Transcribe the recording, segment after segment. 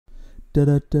Da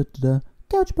da da da da.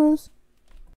 Couch Bros.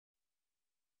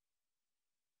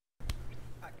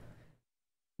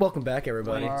 Welcome back,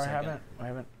 everybody. I haven't.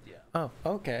 Yeah. Oh,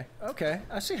 okay. Okay.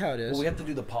 I see how it is. Well, we have to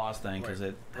do the pause thing because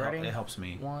it helps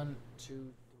me. 1, 2, 3.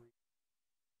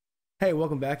 Hey,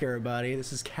 welcome back, everybody.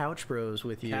 This is Couch Bros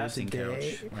with you Casting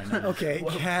today. couch right now. Okay,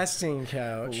 casting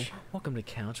couch. Welcome to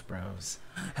Couch Bros.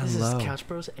 Hello. This is Couch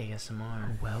Bros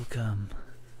ASMR. Welcome.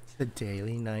 The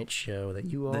daily night show that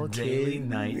you all The daily came-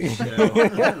 night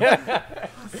show.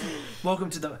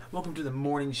 welcome to the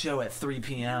morning show at 3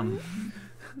 p.m.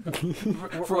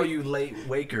 for all you late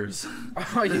wakers.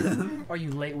 Are you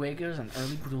late wakers and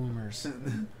early bloomers?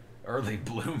 Early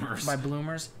bloomers. By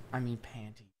bloomers, I mean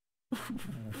panties.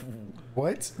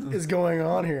 What is going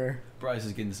on here? Bryce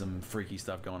is getting some freaky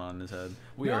stuff going on in his head.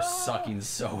 We are sucking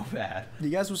so bad. Do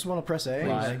you guys just want to press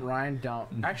A? Ryan,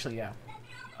 don't. Actually, yeah.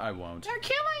 I won't. They're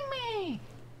killing me!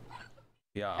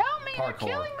 Yeah. Help me! Parkour. They're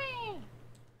killing me!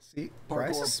 See,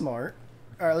 Bryce is smart.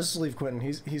 All right, let's just leave Quentin.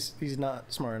 He's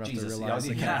not smart enough Jesus, to y'all realize.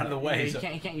 need to get out of the way. Yeah,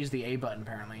 he can't use the A button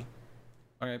apparently.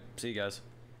 Okay, see you guys.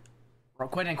 Oh,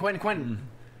 Quentin.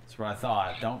 That's what I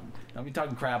thought. Don't be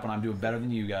talking crap when I'm doing better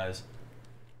than you guys.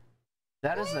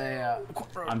 That is a.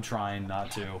 I'm trying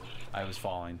not to. I was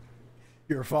falling.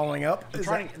 You're falling up. I'm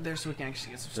trying to, there so we can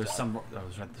actually get some There's stuff.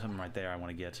 something right there I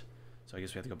want to get. So I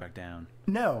guess we have to go back down.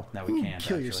 No. No, we You can't,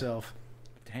 kill actually. yourself.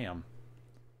 Damn.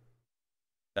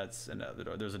 That's another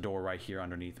door. There's a door right here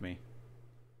underneath me.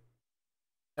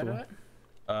 Can I do it?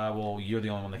 Well, you're the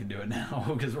only one that can do it now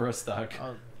because we're stuck.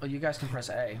 Oh, you guys can press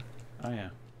A. Oh yeah.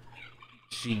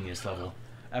 Genius level.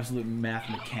 Absolute math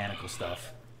mechanical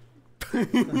stuff.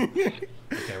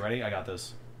 Okay, ready? I got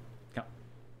this. Come.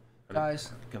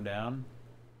 Guys. Come down.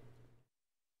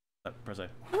 Press A.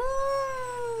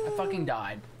 I fucking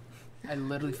died. I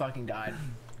literally fucking died.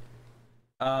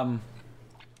 Ryan,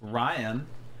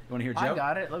 you want to hear a joke? I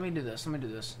got it. Let me do this.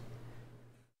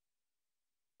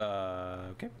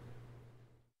 Okay.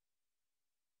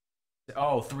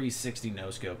 Oh, 360 no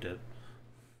scoped it.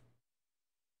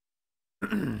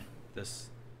 This.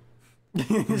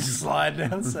 Slide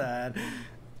down side.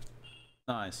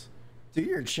 Nice. Dude,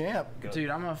 you're a champ. Go. Dude,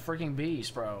 I'm a freaking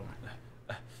beast, bro.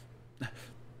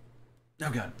 Oh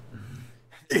god.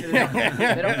 They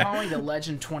don't call me the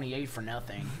Legend 28 for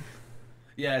nothing.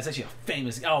 Yeah, it's actually a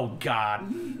famous. Oh god.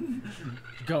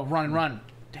 Go, run.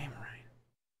 Damn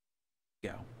it,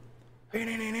 Go.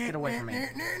 Ryan. Get away from me.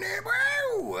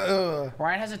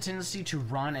 Ryan has a tendency to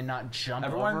run and not jump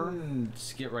over. Everyone,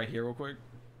 just get right here real quick.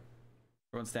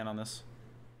 Everyone, stand on this.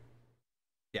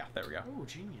 Yeah, there we go. Oh,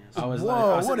 genius.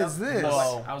 Whoa, what is this?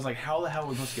 I was like, how the hell are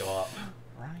we supposed to go up?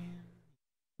 Ryan.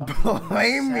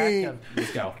 Blame me.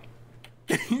 Let's go.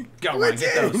 Go, Ryan.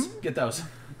 Get those.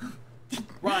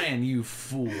 Ryan, you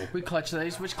fool. We clutch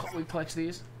these. We clutch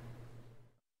these.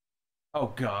 Oh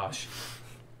gosh.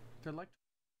 They're like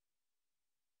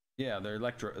Yeah, they're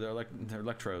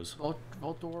electros.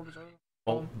 volt orbs.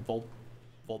 Or...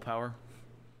 Volt power.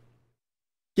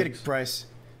 Get it, Bryce.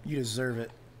 You deserve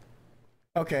it.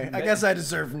 Okay, I guess I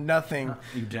deserve nothing.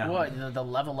 You down. What? The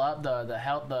level up, the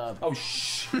health, the. Oh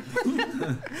shh.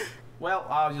 Well,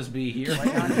 I'll just be here.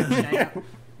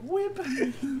 Whip.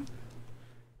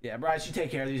 Yeah, Bryce, you take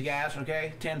care of these guys,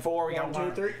 okay? 10-4. We got one,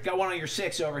 2, 3. Got one on your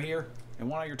 6 over here, and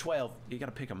one on your 12. You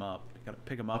gotta pick them up. You gotta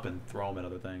pick them up and throw them at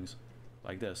other things,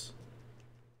 like this.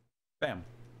 Bam.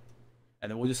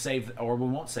 And then we'll just save, or we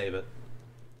won't save it,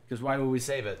 because why would we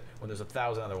save it when there's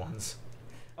 1,000 other ones?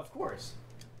 Of course.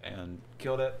 And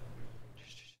killed it.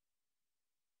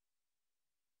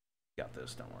 Got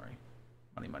this. Don't worry.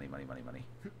 Money.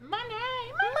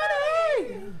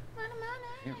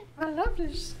 Here. I love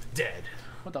this. Dead.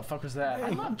 What the fuck was that?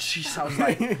 Jeez, I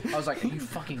was like, are you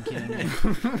fucking kidding me?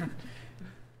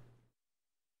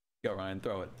 Go, Ryan.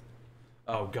 Throw it.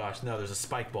 Oh Oh no, there's a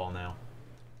spike ball now.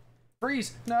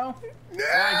 Freeze! No! No!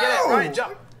 Ryan, get it! Ryan,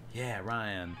 jump! Yeah,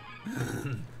 Ryan.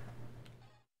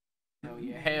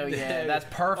 Hell yeah, that's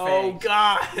perfect. Oh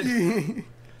god!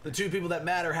 The two people that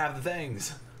matter have the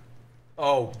things.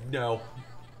 Oh no.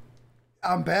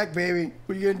 I'm back, baby.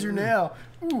 What are you gonna do now?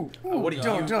 Ooh, What are you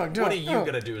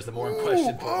gonna do is the more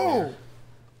question. Oh!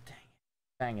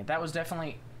 Dang it, that was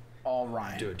definitely all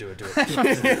Ryan. Do it.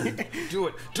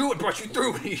 Do it, brush you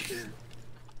through me.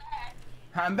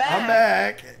 I'm back! I'm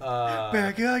back!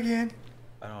 Back again.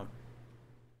 I don't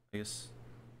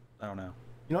know.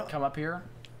 You know what? Come up here,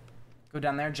 go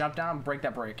down there, jump down, break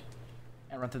that break,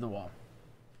 and run through the wall.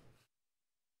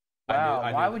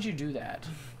 Wow, why would you do that?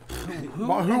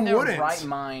 Who in their wouldn't? right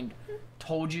mind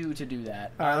told you to do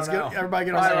that? Alright, let's know. get everybody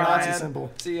get on the Nazi Ryan.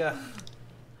 symbol. See ya.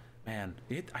 Man,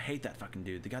 I hate that fucking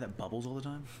dude. The guy that bubbles all the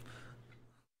time.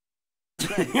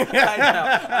 I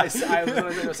know. I was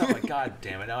literally thinking to myself, like, God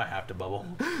damn it, now I have to bubble.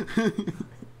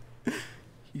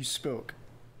 You spoke.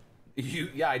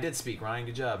 Yeah, I did speak, Ryan.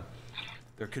 Good job.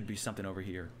 There could be something over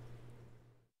here.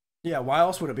 Yeah, why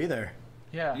else would it be there?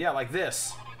 Yeah. Yeah, like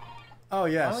this. Oh,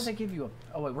 yes. Why would they give you a...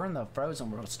 Oh, wait, we're in the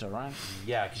frozen world still, right?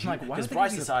 Yeah, Like, why would they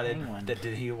Bryce give you a decided penguin? that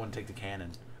he didn't want to take the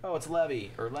cannon. Oh, it's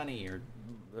Levy, or Lenny, or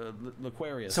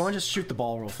L'Aquarius. Someone just shoot the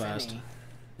ball real fast. Finny.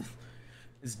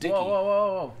 It's Dicky. Whoa, whoa,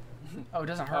 whoa, whoa. Oh, it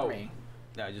doesn't hurt Oh. me.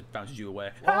 No, it just bounces you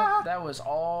away. Well, that was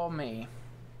all me.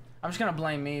 I'm just going to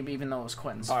blame me, even though it was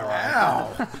Quentin's All fault. right.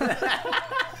 Ow!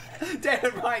 Damn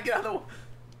it, Ryan, get out of the way.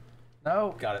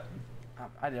 No. Got it.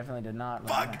 I definitely did not.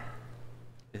 Fuck.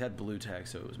 It had blue tag,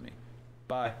 so it was me.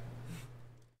 Bye.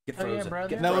 Get Oh, yeah, frozen. brother.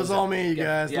 Get That was frozen. all me, you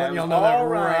guys. Yeah, Letting it y'all was know that all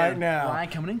right Ryan. now. Ryan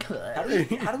coming in clutch.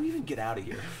 How do we even get out of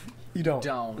here? You don't.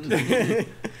 Don't.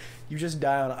 You just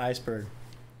die on an iceberg.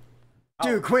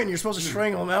 Dude, Quentin, you're supposed to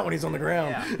strangle him out when he's on the ground.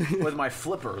 Yeah, with my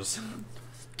flippers.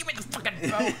 Give me the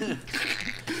fucking...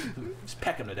 Just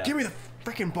peck him to death. Give me the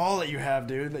freaking ball that you have,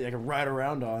 dude, that I can ride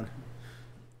around on.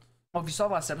 Well, if you saw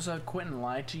last episode, Quentin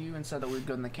lied to you and said that we'd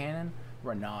go in the cannon.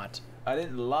 We're not. I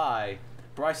didn't lie.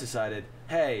 Bryce decided,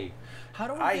 hey, How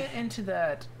do we get into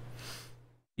that?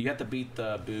 you have to beat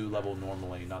the boo level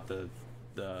normally, not the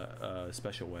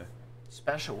special way.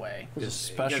 Special way. Was it Because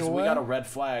special we way? got a red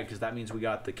flag because that means we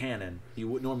got the cannon.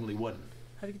 You normally wouldn't.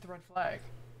 How do you get the red flag?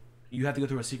 You have to go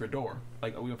through a secret door.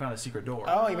 Like, we found a secret door.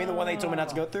 Oh, you mean the one they told me not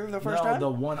to go through the first no, time? the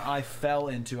one I fell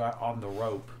into on the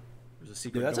rope. There's a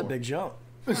secret Dude, that's door. a big jump.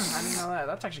 I didn't know that.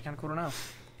 That's actually kind of cool to know.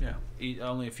 Yeah,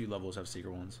 only a few levels have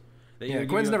secret ones. They Yeah, either give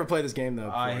Quinn's you never played this game, though,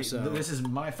 before, so... This is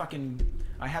my fucking...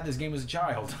 I had this game as a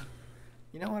child.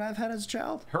 You know what I've had as a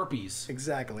child? Herpes.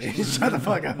 Exactly. Shut the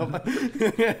fuck up.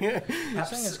 This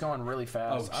thing is going really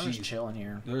fast. Oh, I'm just jeez. chilling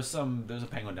here. There's a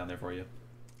penguin down there for you.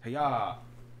 Hey-ya.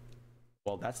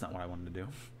 Well, that's not what I wanted to do.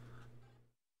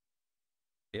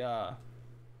 Yeah.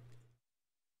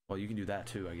 Well, you can do that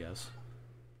too, I guess.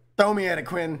 Throw me at it,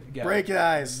 Quinn. Yeah. Break your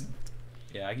eyes.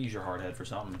 Yeah, I can use your hard head for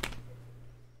something.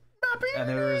 My And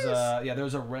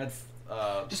there's a red.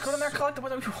 Just go down there and collect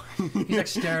the... He's like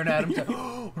staring at him. He's like,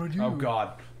 oh, what do I do? Oh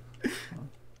God.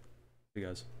 You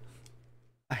guys.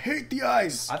 I hate the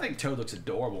ice. I think Toad looks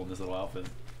adorable in this little outfit.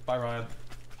 Bye, Ryan.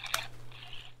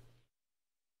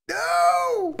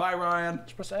 No! Bye, Ryan.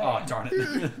 Just press A. Oh, darn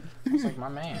it. It's like my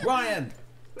man. Ryan.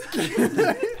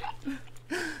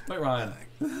 Wait, Ryan.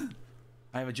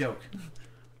 I have a joke.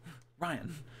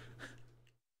 Ryan.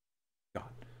 God.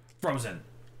 Frozen.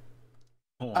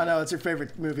 Hold on. I know, it's your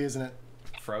favorite movie, isn't it?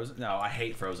 Frozen? No, I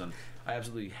hate Frozen. I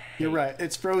absolutely hate. You're right.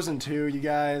 It's Frozen 2, you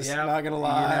guys. Yeah, Not gonna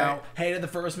lie. You know, hated the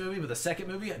first movie, but the second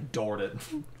movie, adored it.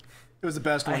 It was the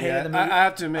best one I hated yet. the movie. I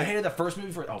have to admit. I hated the first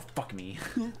movie for. Oh, fuck me.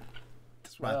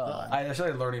 That's what I thought. I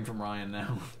started learning from Ryan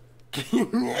now.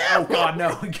 Oh God,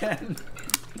 no again.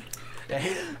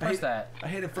 What's that? I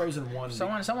hated Frozen 1.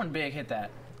 Someone big hit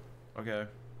that. Okay.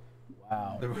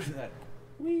 Wow. There was that.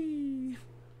 Whee.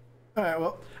 All right,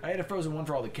 well, I hated Frozen 1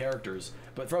 for all the characters,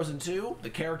 but Frozen 2, the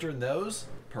character in those,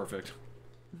 perfect.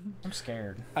 I'm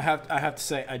scared. I have to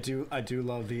say I do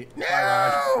love the. No!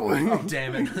 Oh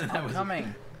damn it! That was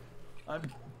Coming.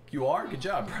 You are? Good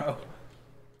job, bro.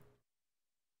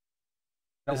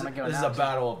 I This, want to go this is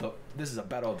now. a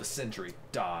battle of the century.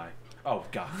 Die. Oh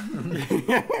God.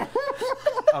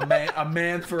 a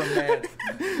man for a man.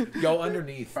 Go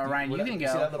underneath. All right, Ryan, you can See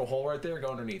go. that little hole right there? Go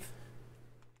underneath.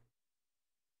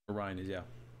 Where Ryan is, yeah.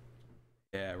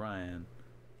 Yeah, Ryan.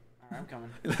 I'm coming.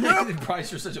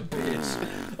 Bryce, you're such a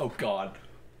bitch. Oh God.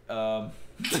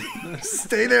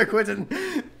 Stay there, Quentin.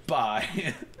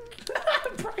 Bye.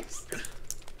 Bryce.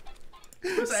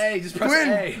 Press A. Just press Quinn.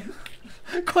 A.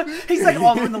 He's like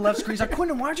all in the left screen. He's like,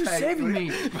 Quentin, why aren't you saving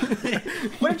me?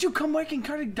 Why didn't you come back and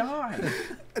kind of die?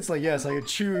 It's like, yes, I could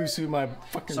choose who my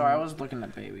fucking. Sorry, I was looking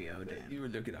at Baby Odin. You were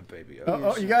looking at baby.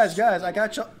 Oh, you guys, I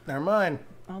got you. Never mind.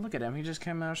 Oh, look at him. He just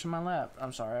came out of my lap.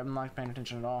 I'm sorry. I'm not paying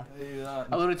attention at all. Uh,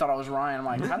 I literally thought I was Ryan. I'm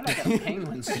like, how did I get a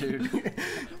penguin suit?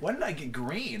 Why did I get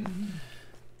green?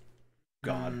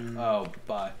 God. Oh,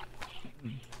 bye.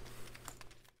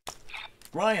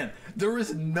 Ryan, there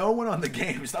is no one on the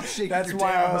game. Stop shaking That's your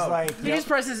why damn I was remote. like, He just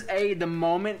presses A the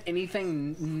moment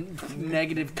anything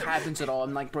negative happens at all.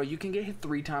 I'm like, bro, you can get hit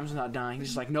 3 times without dying. He's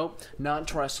just like, nope, not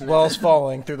trusting it. Walls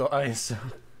falling through the ice.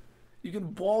 You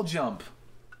can wall jump.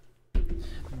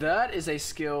 That is a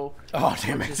skill Oh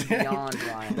damn which is it! beyond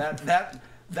Ryan.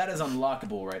 That is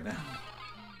unlockable right now.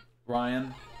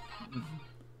 Ryan.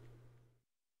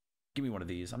 Give me one of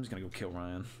these. I'm just gonna go kill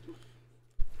Ryan.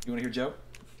 You wanna hear a joke?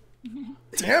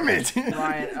 Damn it!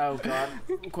 Ryan, oh god,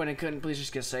 Quentin, couldn't please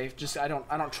just get safe. Just I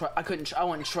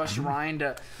wouldn't trust Ryan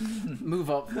to move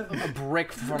a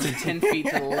brick from 10 feet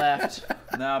to the left.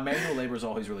 Nah, manual labor is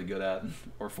always really good at,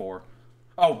 or 4.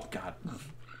 Oh god.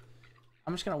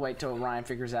 I'm just gonna wait till Ryan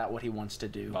figures out what he wants to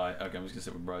do. Alright, okay, I'm just gonna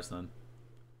sit with Bryce then.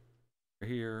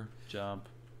 Here, jump,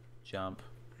 jump,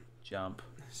 jump,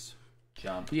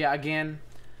 jump. Yeah, again,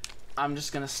 I'm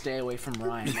just gonna stay away from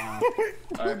Ryan now.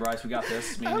 Alright, Bryce, we got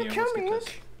this. Me and you, let's get this.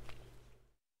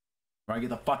 Ryan, get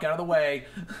the fuck out of the way.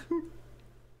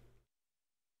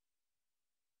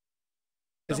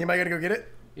 Is anybody gonna go get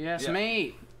it? Yes, Yeah.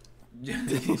 me.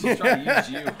 He's trying to use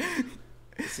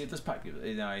you. See if this pipe.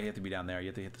 No, you have to be down there. You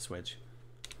have to hit the switch.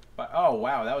 But, oh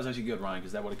wow, that was actually good, Ryan,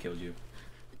 because that would have killed you.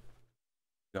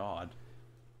 God.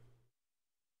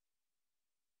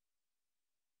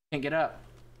 Can't get up.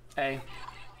 A.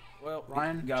 Well,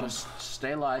 Ryan, got just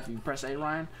stay alive. You press A,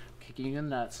 Ryan, kicking you in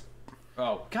the nuts.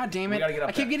 Oh. God damn We it! gotta get up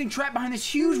I keep there. getting trapped behind these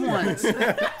huge ones. That's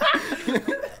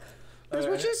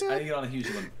what she I said. need to get on a huge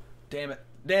one. Damn it.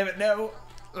 Damn it, no.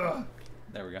 Ugh.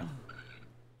 There we go.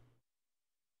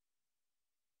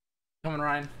 Coming,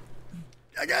 Ryan.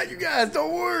 I got you guys.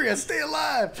 Don't worry. I stay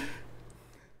alive.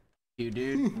 You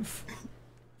dude.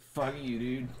 Fuck you,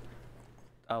 dude.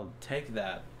 I'll take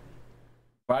that.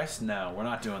 Bryce, no, we're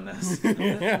not doing this.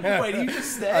 Wait, you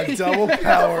just stay? A double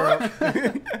power up.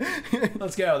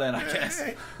 Let's go then, I guess.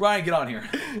 Ryan, get on here.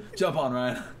 Jump on,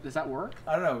 Ryan. Does that work?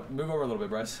 I don't know. Move over a little bit,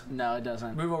 Bryce. No, it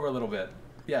doesn't. Move over a little bit.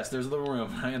 Yes, there's a little room,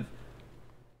 Ryan.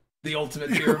 The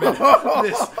ultimate pyramid.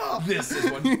 This is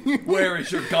what. Where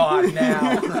is your god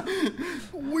now?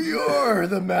 We are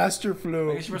the master I flow.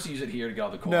 guess you're supposed to use it here to get all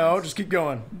the coins. No, just keep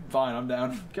going. Fine, I'm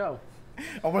down. Go.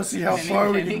 I want to see how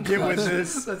far we any can get with closer.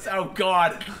 this. That's oh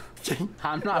god.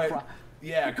 I'm not. Wait,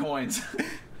 yeah, coins.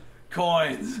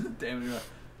 Coins. Damn it.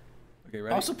 Okay,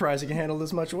 ready? I'm surprised you can handle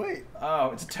this much weight.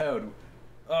 Oh, it's a toad.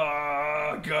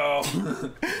 Go.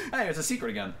 Hey, it's a secret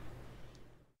again.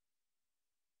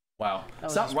 Wow. That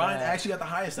was So just Ryan bad. actually got the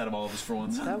highest out of all of us for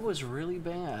once. That was really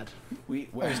bad.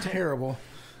 That was terrible.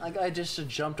 Like I just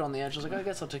jumped on the edge. I was like, I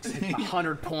guess I'll take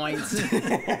 100 points.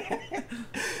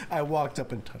 I walked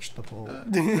up and touched the pole.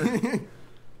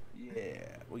 Yeah,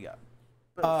 we got.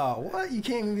 What? You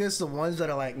can't even guess the ones that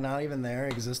are like not even there,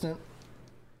 existent?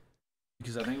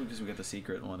 Because I think we got the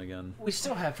secret one again. We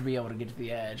still have to be able to get to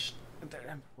the edge,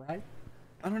 right?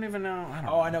 I don't even know.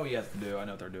 I know what you have to do. I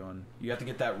know what they're doing. You have to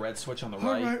get that red switch on the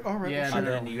right. All right. Yeah, And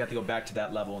then you have to go back to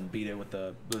that level and beat it with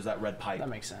that red pipe. That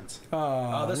makes sense.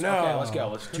 Oh, this no. okay. Let's go.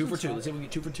 Let's 2 for 2. Let's see if we can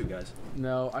get 2 for 2, guys.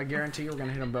 No, I guarantee we're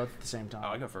gonna hit them both at the same Oh, I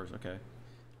time. go first. Okay.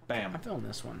 Bam. I'm feeling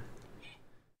this one.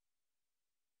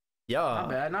 Yeah. Not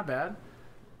bad. Not bad.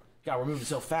 God, we're moving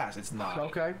so fast. It's not.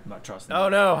 Okay. I'm not trusting. Oh you.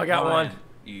 no, I got Ryan, one.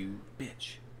 You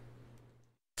bitch.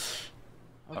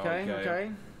 Okay. Okay.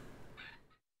 Okay.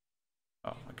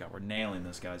 Oh my God, we're nailing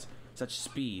this, guys. Such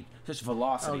speed, such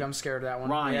velocity. Oh, I'm scared of that one.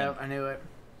 Ryan. Yeah, I knew it.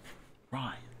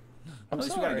 Ryan. I'm At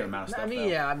least we got a good amount of stuff. I mean,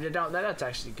 though. yeah, that's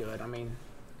actually good. I mean,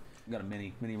 We got a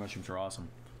mini mushrooms are awesome.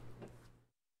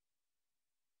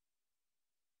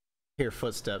 Hear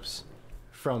footsteps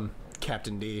from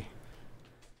Captain D.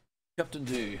 Captain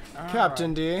D.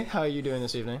 Captain D, how are you doing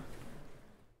this evening?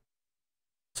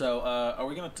 So, are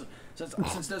we gonna?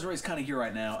 Since Desiree's kind of here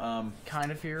right now,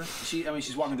 kind of here. she's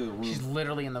walking through the room. She's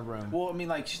literally in the room. Well, I mean,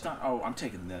 like she's not. Oh, I'm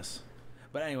taking this.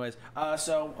 But anyways, I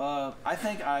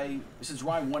think since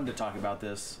Ryan wanted to talk about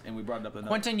this and we brought it up enough.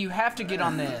 Quentin, you have to get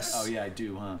on this. Oh yeah, I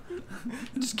do, huh?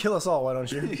 Just kill us all, why don't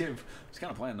you? I was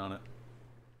kind of planning on it.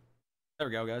 There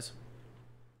we go, guys.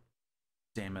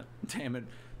 Damn it! Damn it!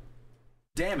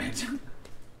 Damn it!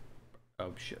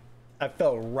 Oh shit! I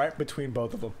fell right between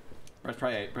both of them. Press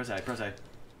A. Press A. Press A.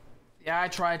 Yeah, I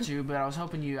tried to, but I was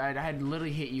hoping I had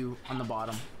literally hit you on the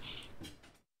bottom.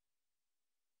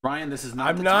 Ryan, this is not.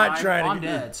 I'm the not time. trying Well, to I'm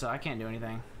get dead, so I can't do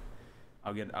anything.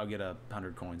 I'll get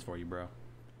 100 coins for you, bro.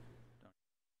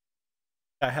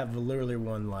 I have literally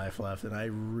one life left, and I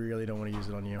really don't want to use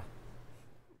it on you.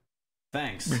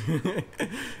 Thanks. For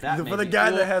the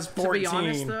guy that has 14. To be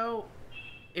honest, though,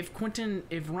 if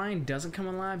Ryan doesn't come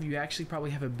alive, you actually probably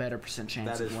have a better percent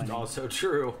chance That of is winning. also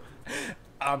true.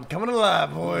 I'm coming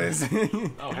alive, boys.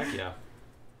 Oh heck yeah.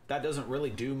 That doesn't really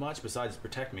do much besides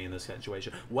protect me in this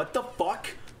situation. What the fuck?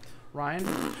 Ryan,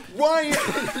 Ryan!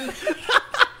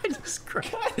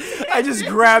 I just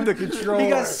grabbed the controller. he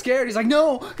got scared. He's like,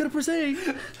 "No, gotta press A."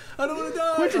 I don't want to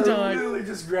die. Quentin I died. literally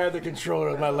just grabbed the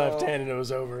controller with my left hand and it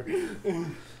was over.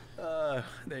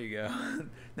 There you go.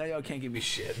 Now y'all can't give me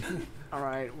shit. All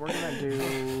right, we're gonna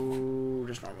do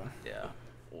just normal. Yeah.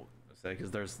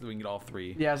 Because we can get all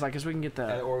 3. Yeah, it's like, cause we can get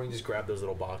the. Or we can just grab those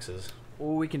little boxes.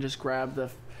 Or we can just grab the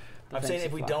I'm saying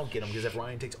if we flash. don't get him, because if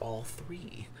Ryan takes all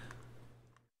 3.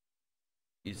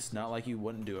 It's not like you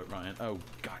wouldn't do it, Ryan. Oh,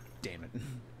 god damn it.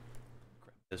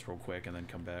 Grab this real quick and then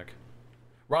come back.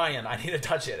 Ryan, I need to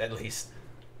touch it at least.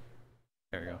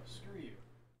 There you go. Screw you.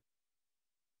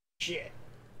 Shit.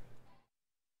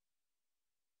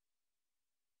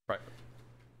 Right.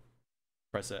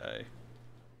 Press A.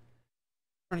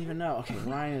 I don't even know. Okay,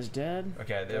 Ryan is dead.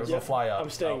 Okay, there was Yep, a fly up. I'm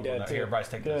staying dead, no, too. Here, Bryce,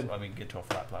 take this. Good. Let me get to a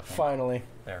flat platform. Finally.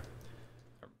 There.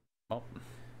 Oh,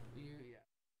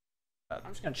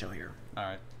 I'm just gonna chill here.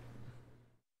 alright.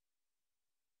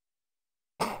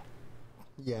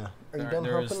 Yeah. Are you There- done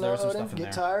there's- humping now, there's some Odin? stuff in Get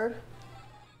there. tired?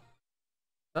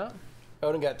 Oh,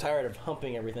 Odin got tired of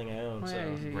humping everything I own, well, so...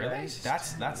 yeah, Really? he's-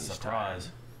 That's a he's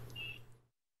surprise.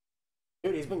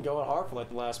 Dude, he's been going hard for like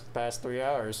the past 3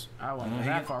 hours. I won't go he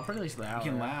that can- far, but at least the hour. He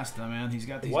can last, though, man. He's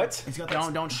got these. What? He's got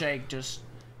Don't shake. Just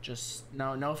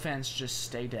no offense. Just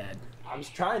stay dead. I was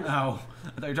trying to... Oh, I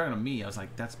thought you were talking to me. I was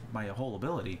like, that's my whole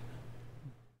ability.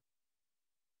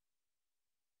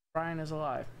 Ryan is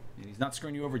alive. And he's not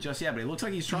screwing you over just yet, but he looks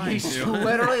like he's trying He to.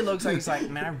 literally looks like he's like,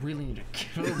 man, I really need to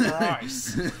kill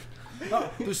Bryce.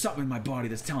 Oh, there's something in my body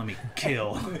that's telling me,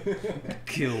 kill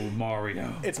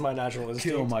Mario, It's my natural instinct.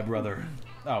 kill my brother.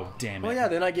 Oh, damn it. Well, yeah,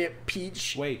 then I get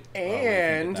Peach. Wait. And... Oh,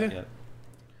 wait, I can't get that yet.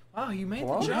 Wow, you made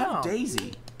Well, the jump.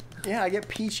 Daisy. Yeah, I get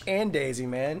Peach and Daisy,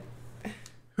 man.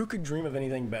 Who could dream of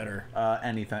anything better?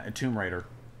 Anything. Tomb Raider.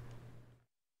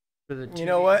 You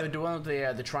know what? The one with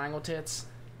the triangle tits.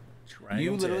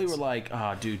 You literally were like,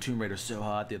 oh, dude, Tomb Raider's so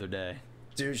hot the other day.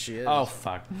 Dude, she is. Oh,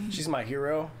 fuck. She's my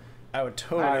hero. I would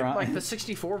totally... Alright. Like the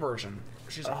 64 version.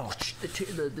 She's like,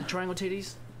 the triangle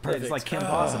titties. Perfect. It's like Kim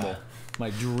Possible. My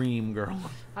dream girl.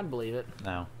 I'd believe it.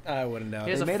 No. I wouldn't doubt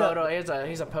He has it. a photo.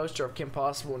 He's a poster of Kim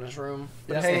Possible in his room.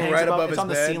 It's hanging right above it's his on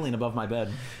the bed. ceiling above my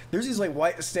bed. There's these like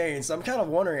white stains. I'm kind of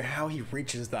wondering how he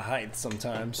reaches the height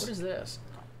sometimes. What is this?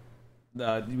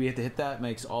 We have to hit that.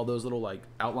 Makes all those little like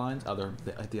outlines.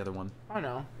 The other one. I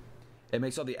know. It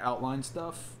makes all the outline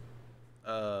stuff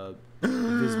visible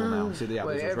now. See the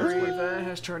Wait, outline. every event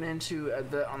has turned into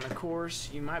on the course.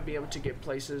 You might be able to get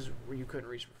places where you couldn't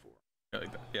reach before.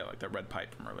 Like that red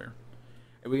pipe from earlier.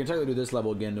 And we can technically do this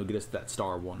level again. It'll get us that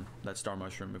star one, that star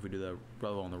mushroom. If we do the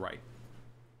level on the right.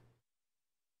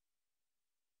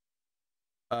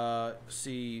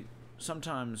 See,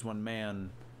 sometimes when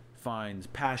man finds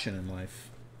passion in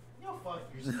life,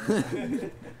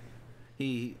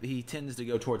 he tends to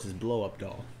go towards his blow up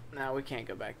doll. No, we can't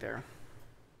go back there.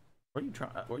 Where are you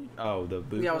trying? Oh, the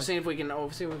boot. Yeah, we'll see if we can.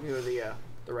 See if we can do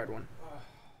the red one.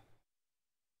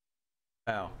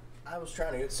 Ow. I was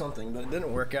trying to get something, but it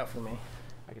didn't work out for me.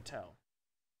 I could tell.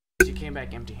 You came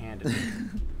back empty-handed.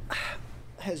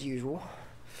 As usual.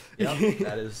 Yep,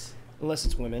 that is. Unless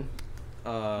it's women.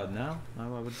 No,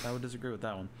 I would disagree with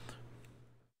that one.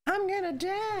 I'm gonna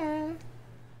die.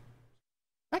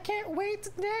 I can't wait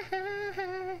to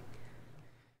die.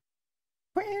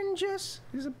 Quentin just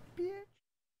is a bitch.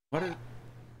 What is?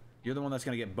 You're the one that's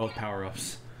gonna get both power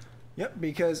ups. Yep,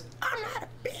 because I'm not a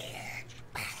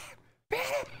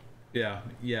bitch.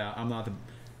 Yeah. I'm not the.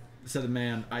 Said the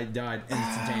man. I died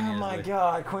instantaneously. Oh my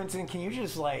god, Quentin, can you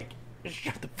just like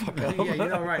shut the fuck up? Yeah, you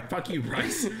know, right. Fuck you,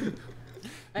 Bryce.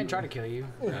 I didn't try to kill you.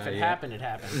 If it yeah. happened, it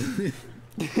happened.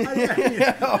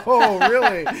 Oh,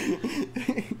 really?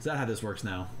 Is that how this works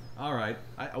now? All right,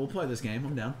 I will play this game.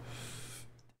 I'm down.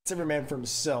 It's every man for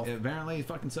himself. Apparently,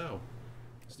 fucking so.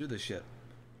 Let's do this shit.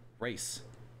 Race.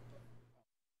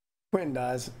 Quentin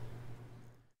dies. Is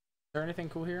there anything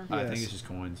cool here? I think Yes. it's just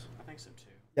coins. I think so too.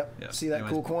 Yep. Yeah. See that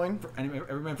Anyways, cool coin?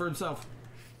 Every man for himself.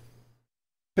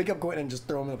 Pick up Quentin and just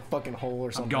throw him in a fucking hole or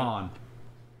I'm something. gone.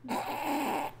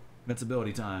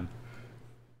 Invincibility time.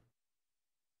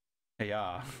 Hey,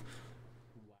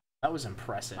 That was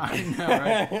impressive. I know,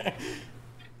 right?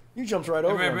 You jumped right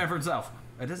over Every man him. for himself.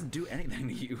 It doesn't do anything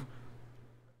to you.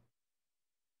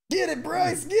 Get it,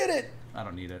 Bryce, get it! I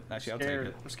don't need it. Actually, I'll Scared.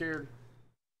 take it. I'm scared.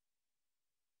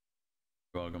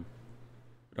 You're welcome.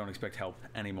 Don't expect help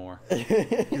anymore.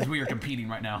 Because we are competing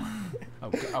right now. Oh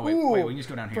wait, Ooh, we can just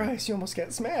go down here. Bryce, you almost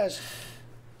got smashed.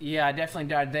 Yeah, I definitely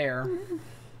died there.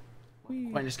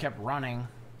 Quentin just kept running.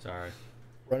 Sorry.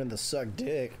 Running the suck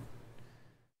dick.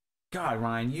 God,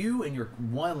 Ryan, you and your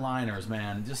one-liners,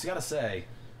 man. Just gotta say.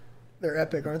 They're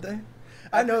epic, aren't they?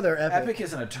 I know they're epic. Epic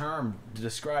isn't a term to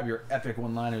describe your epic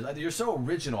one-liners. You're so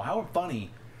original. How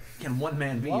funny can one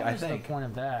man be? What I was think. the point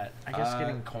of that? I guess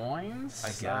getting coins? I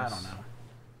guess. I don't know.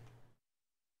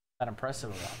 That impressive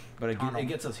enough. But it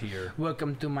gets us here.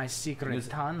 Welcome to my secret This-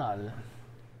 tunnel.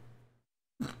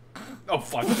 Oh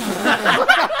fuck!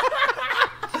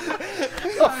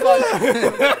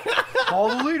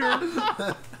 Follow the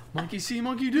leader. Monkey see,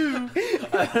 monkey do.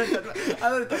 I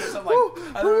thought it was something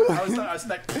like, I was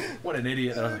like, what an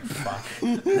idiot. And I was like, fuck.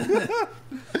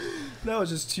 That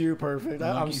was just too perfect.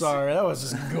 I'm Monkey sorry. That was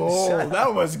just gold.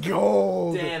 That was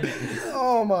gold. Damn it.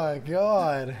 Oh my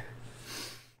god.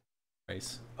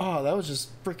 Race. Oh, that was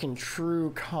just freaking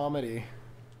true comedy.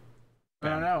 I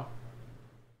don't know.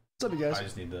 What's up, you guys? I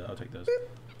just need I'll take those.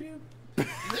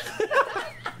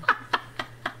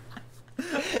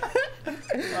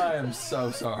 I am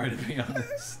so sorry, to be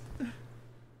honest.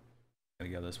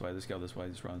 Gotta go this way. Let's go this way.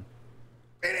 Just run.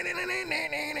 Look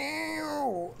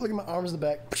at my arms in the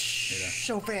back.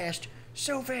 So fast.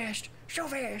 So fast. So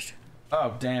fast.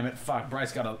 Oh, damn it. Fuck.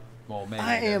 Bryce got a... Well, maybe.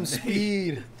 I am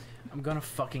speed. I'm gonna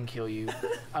fucking kill you.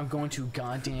 I'm going to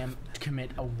goddamn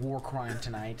commit a war crime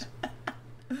tonight.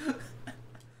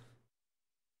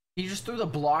 He just threw the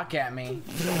block at me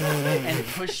and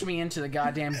pushed me into the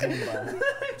goddamn Goomba.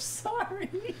 I'm sorry.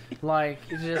 Like,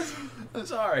 it just... I'm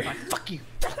sorry. Like, fuck you.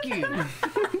 Fuck you.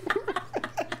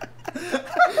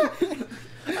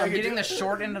 I'm getting the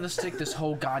short end of the stick this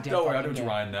whole goddamn Don't worry, I'll do fucking it to game.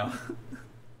 Ryan now.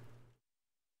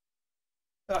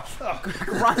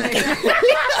 Ryan.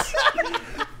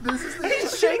 He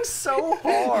shakes so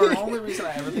hard. The only reason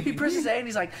I ever think He presses A and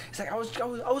he's like, I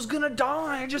was gonna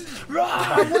die. I just,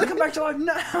 I want to come back to life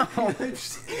now.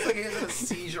 It's like he has a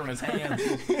seizure in his hands.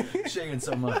 He's shaking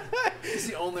so much. It's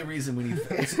the only reason we need.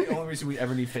 It's the only reason we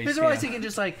ever need face He's cam. always he can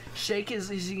just like shake his.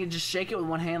 He can just shake it with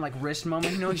one hand, like wrist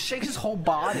moment. You know, he shakes his whole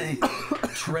body.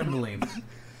 Trembling.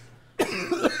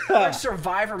 Like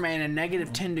Survivor Man in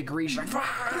 -10 degrees. Like,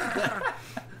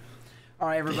 all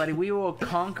right, everybody, we will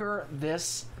conquer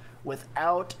this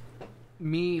without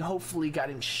me. Hopefully,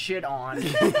 getting shit on.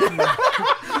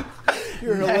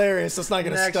 You're hilarious. That's not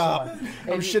gonna Next stop. one.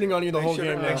 I'm shitting on you the whole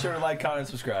game now. Make sure to like, comment, and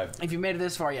subscribe. If you made it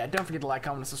this far, yeah, don't forget to like,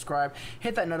 comment, and subscribe.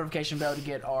 Hit that notification bell to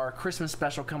get our Christmas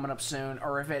special coming up soon,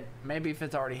 or if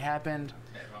it's already happened,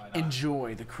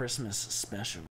 enjoy the Christmas special.